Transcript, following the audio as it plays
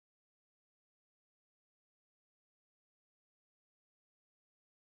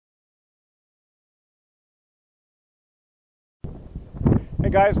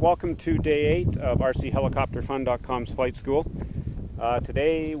guys, welcome to day 8 of rchelicopterfun.com's flight school.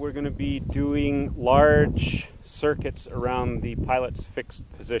 Today we're going to be doing large circuits around the pilot's fixed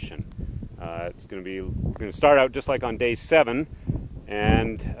position. We're going to start out just like on day 7,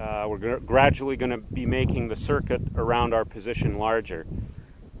 and we're gradually going to be making the circuit around our position larger.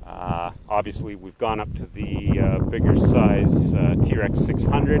 Obviously we've gone up to the bigger size T-Rex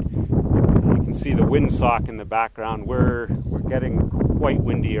 600. If you can see the windsock in the background, we're getting quite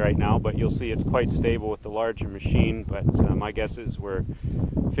windy right now, but you'll see it's quite stable with the larger machine. But my guess is we're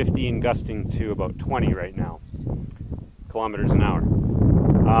 15 gusting to about 20 right now, kilometers an hour.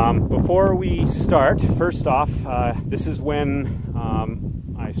 Before we start, first off, this is when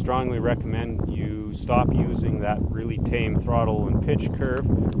I strongly recommend you stop using that really tame throttle and pitch curve,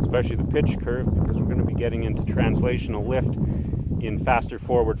 especially the pitch curve, because we're going to be getting into translational lift in faster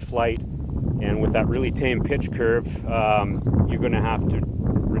forward flight. And with that really tame pitch curve, you're going to have to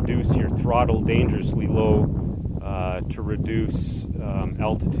reduce your throttle dangerously low to reduce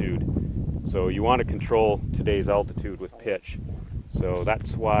altitude. So you want to control today's altitude with pitch. So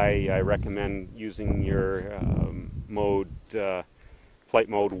that's why I recommend using your flight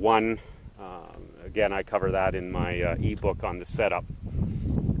mode 1. Again, I cover that in my ebook on the setup,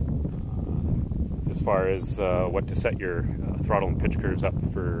 as far as what to set your throttle and pitch curves up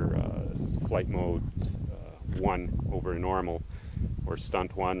for flight mode 1 over normal, or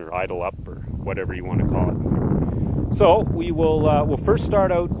stunt 1, or idle up, or whatever you want to call it. So we'll first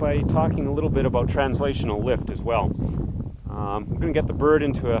start out by talking a little bit about translational lift as well. I'm going to get the bird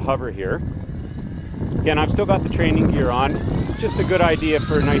into a hover here. Again, I've still got the training gear on. It's just a good idea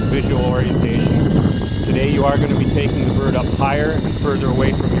for a nice visual orientation. Today you are going to be taking the bird up higher and further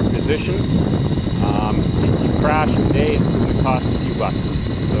away from your position. If you crash today, it's going to cost a few bucks.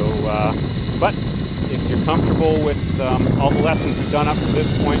 So, but if you're comfortable with all the lessons we've done up to this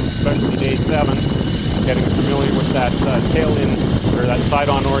point, especially day 7, getting familiar with that tail-in or that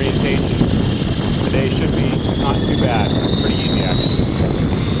side-on orientation, today should be not too bad. Pretty easy, actually.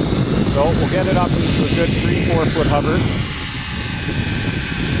 So we'll get it up into a good 3-4 foot hover.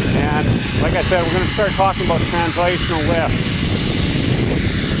 And like I said, we're going to start talking about translational lift.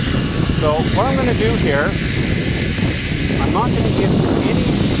 So what I'm going to do here, I'm not going to give any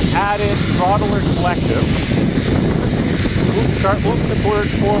added throttle or collective. Start moving the bird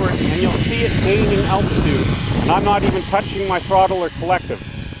forward and you'll see it gaining altitude. And I'm not even touching my throttle or collective.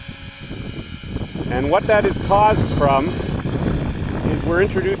 And what that is caused from is we're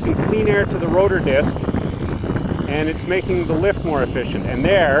introducing clean air to the rotor disc, and it's making the lift more efficient. And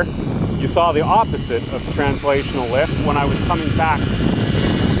there, you saw the opposite of translational lift when I was coming back,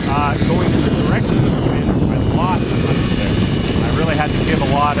 going in the direction of the wind with lots of lift there. I really had to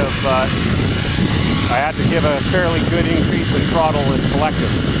give a fairly good increase in throttle and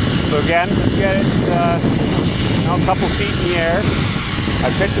collective. So again, just get it a couple feet in the air. I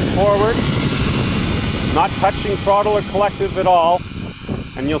pitch it forward, not touching throttle or collective at all,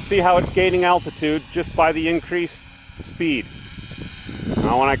 and you'll see how it's gaining altitude just by the increased speed.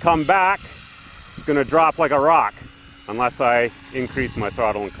 Now when I come back, it's going to drop like a rock unless I increase my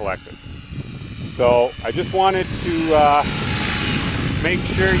throttle and collective. So I just wanted to make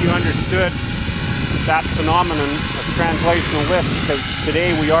sure you understood that phenomenon of translational lift, because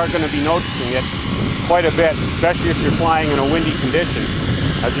today we are going to be noticing it quite a bit, especially if you're flying in a windy condition.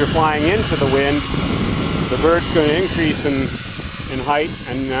 As you're flying into the wind, the bird's going to increase in height,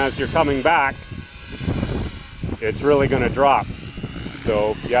 and as you're coming back, it's really going to drop.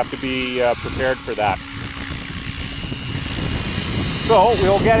 So you have to be prepared for that. So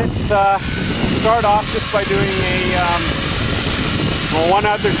we'll get it start off just by doing one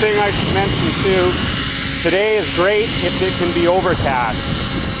other thing I should mention too. Today is great if it can be overcast.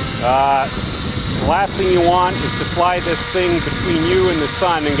 The last thing you want is to fly this thing between you and the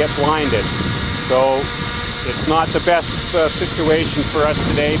sun and get blinded. So it's not the best situation for us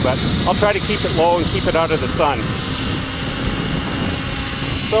today, but I'll try to keep it low and keep it out of the sun.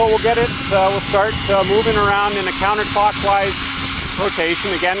 So we'll get it, we'll start moving around in a counterclockwise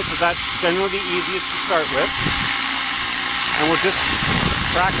rotation, again, because that's generally the easiest to start with. And we'll just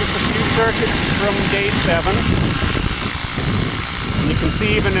practice a few circuits from day 7. And you can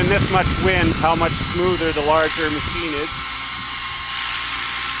see even in this much wind how much smoother the larger machine is.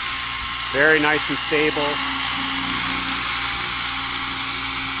 Very nice and stable.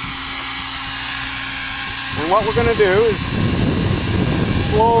 And what we're going to do is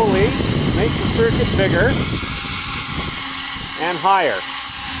slowly make the circuit bigger and higher.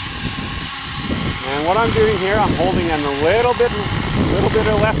 And what I'm doing here, I'm holding in a little bit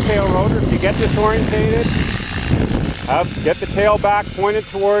of left tail rotor. If you get disorientated, Get the tail back pointed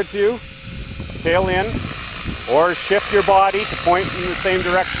towards you, tail in, or shift your body to point in the same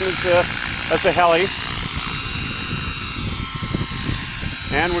direction as the heli.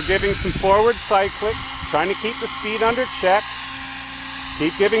 And we're giving some forward cyclic, trying to keep the speed under check.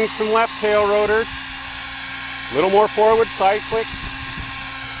 Keep giving some left tail rotor, a little more forward cyclic.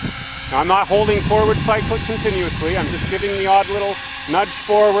 Now, I'm not holding forward cyclic continuously, I'm just giving the odd little nudge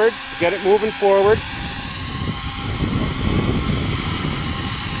forward to get it moving forward.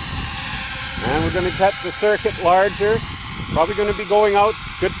 And we're going to cut the circuit larger, probably going to be going out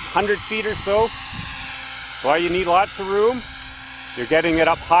a good 100 feet or so. That's why you need lots of room. You're getting it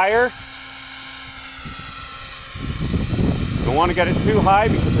up higher. You don't want to get it too high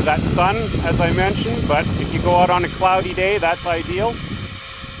because of that sun, as I mentioned, but if you go out on a cloudy day, that's ideal.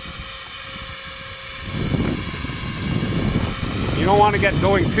 You don't want to get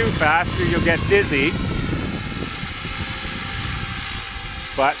going too fast or you'll get dizzy.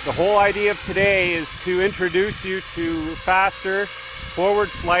 But the whole idea of today is to introduce you to faster forward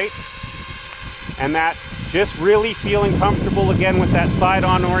flight, and that just really feeling comfortable again with that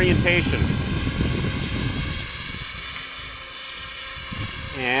side-on orientation.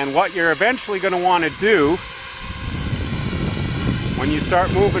 And what you're eventually going to want to do when you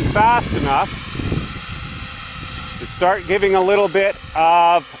start moving fast enough is start giving a little bit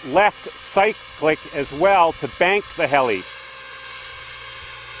of left cyclic as well to bank the heli.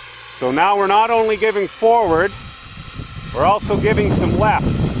 So now we're not only giving forward, we're also giving some left.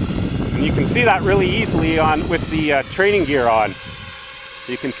 And you can see that really easily with the training gear on.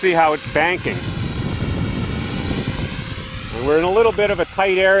 You can see how it's banking. And we're in a little bit of a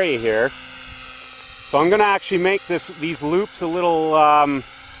tight area here. So I'm going to actually make these loops a little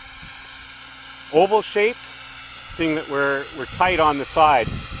oval shaped, seeing that we're tight on the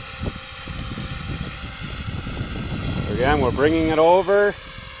sides. Again, we're bringing it over,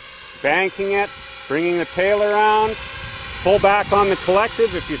 banking it, bringing the tail around. Pull back on the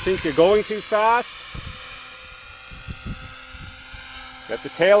collective if you think you're going too fast. Get the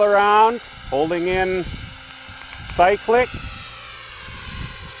tail around, holding in cyclic.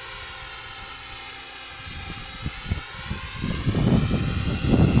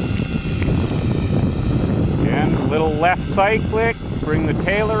 And a little left cyclic, bring the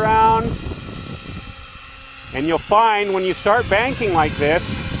tail around. And you'll find when you start banking like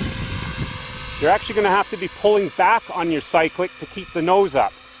this, you're actually going to have to be pulling back on your cyclic to keep the nose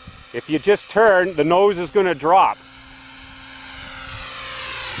up. If you just turn, the nose is going to drop.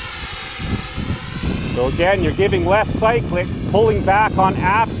 So again, you're giving left cyclic, pulling back on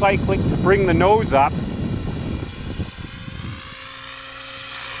aft cyclic to bring the nose up.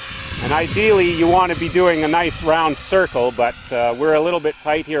 And ideally, you want to be doing a nice round circle, but we're a little bit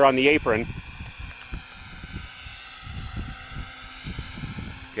tight here on the apron.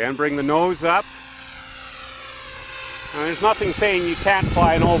 Again, bring the nose up. Now, there's nothing saying you can't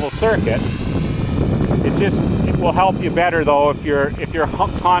fly an oval circuit. It will help you better though if you're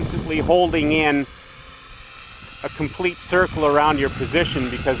constantly holding in a complete circle around your position,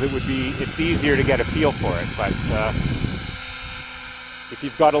 because it's easier to get a feel for it. But if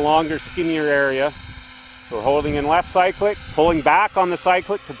you've got a longer, skinnier area, so we're holding in left cyclic, pulling back on the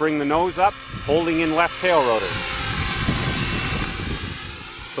cyclic to bring the nose up, holding in left tail rotor.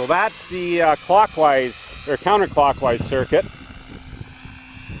 So that's the clockwise or counterclockwise circuit.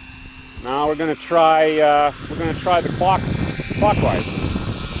 Now we're going to try the clockwise.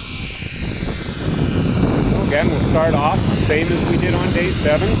 So again, we'll start off same as we did on day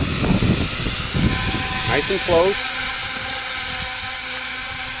 7. Nice and close.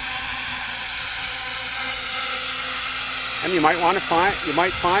 And you might find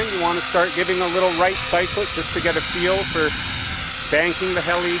you want to start giving a little right cyclic just to get a feel for banking the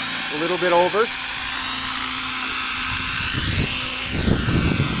heli a little bit over.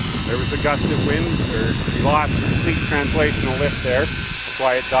 There was a gust of wind, or we lost complete translational lift there.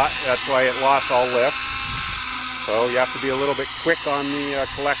 That's why it lost all lift. So you have to be a little bit quick on the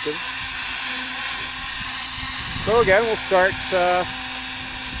collective. So again, we'll start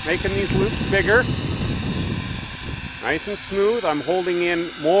making these loops bigger. Nice and smooth. I'm holding in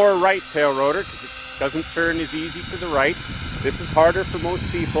more right tail rotor because it doesn't turn as easy to the right. This is harder for most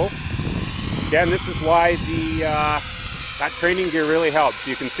people. Again, this is why that training gear really helps.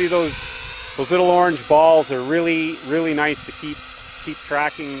 You can see those little orange balls are really, really nice to keep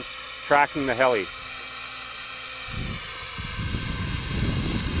tracking the heli.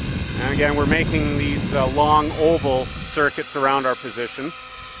 And again, we're making these long oval circuits around our position.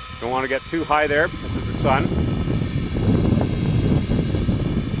 Don't want to get too high there because of the sun.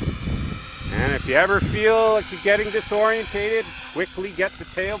 And If you ever feel like you're getting disorientated, quickly get the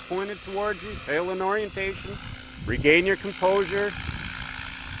tail pointed towards you, tail in orientation, regain your composure,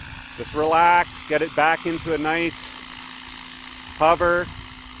 just relax, get it back into a nice hover.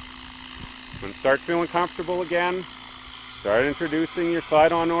 When it starts feeling comfortable again, start introducing your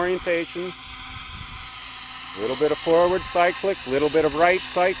side-on orientation. A little bit of forward cyclic, a little bit of right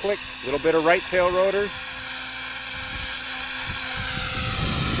cyclic, a little bit of right tail rotor.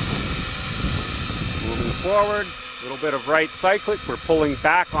 Moving forward, a little bit of right cyclic. We're pulling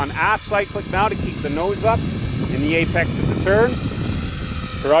back on aft cyclic now to keep the nose up in the apex of the turn.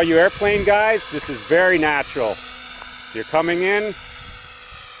 For all you airplane guys, this is very natural. If you're coming in,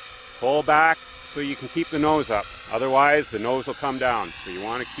 pull back so you can keep the nose up. Otherwise, the nose will come down. So you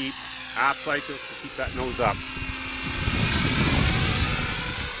want to keep aft cyclic to keep that nose up.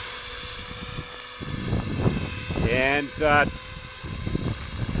 And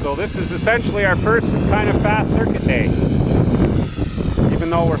so this is essentially our first kind of fast circuit day. Even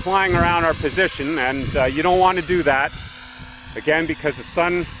though we're flying around our position, and you don't want to do that, again, because of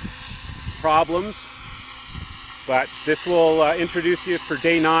sun problems. But this will introduce you for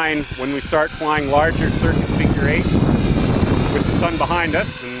day 9 when we start flying larger circuit figure 8s with the sun behind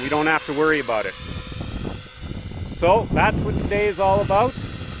us, and we don't have to worry about it. So that's what today is all about.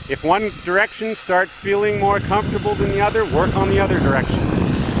 If one direction starts feeling more comfortable than the other, work on the other direction.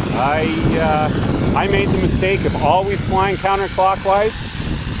 I made the mistake of always flying counterclockwise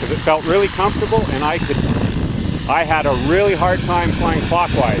because it felt really comfortable, and I had a really hard time flying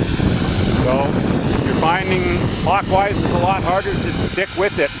clockwise. So if you're finding clockwise is a lot harder, just stick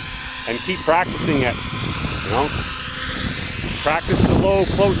with it and keep practicing it. You know, practice the low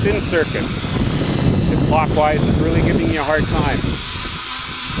close-in circuits if clockwise is really giving you a hard time.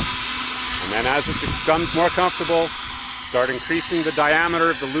 And then as it becomes more comfortable, start increasing the diameter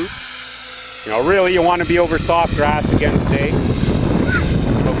of the loops. You know, really you want to be over soft grass again today.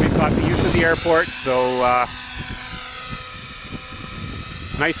 But we've got the use of the airport, so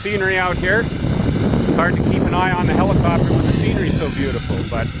nice scenery out here. It's hard to keep an eye on the helicopter when the scenery is so beautiful,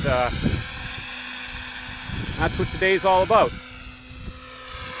 but that's what today's all about.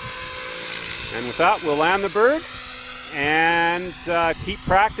 And with that, we'll land the bird and keep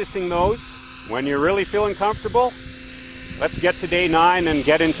practicing those. When you're really feeling comfortable, let's get to day 9 and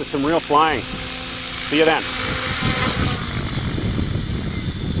get into some real flying. See you then.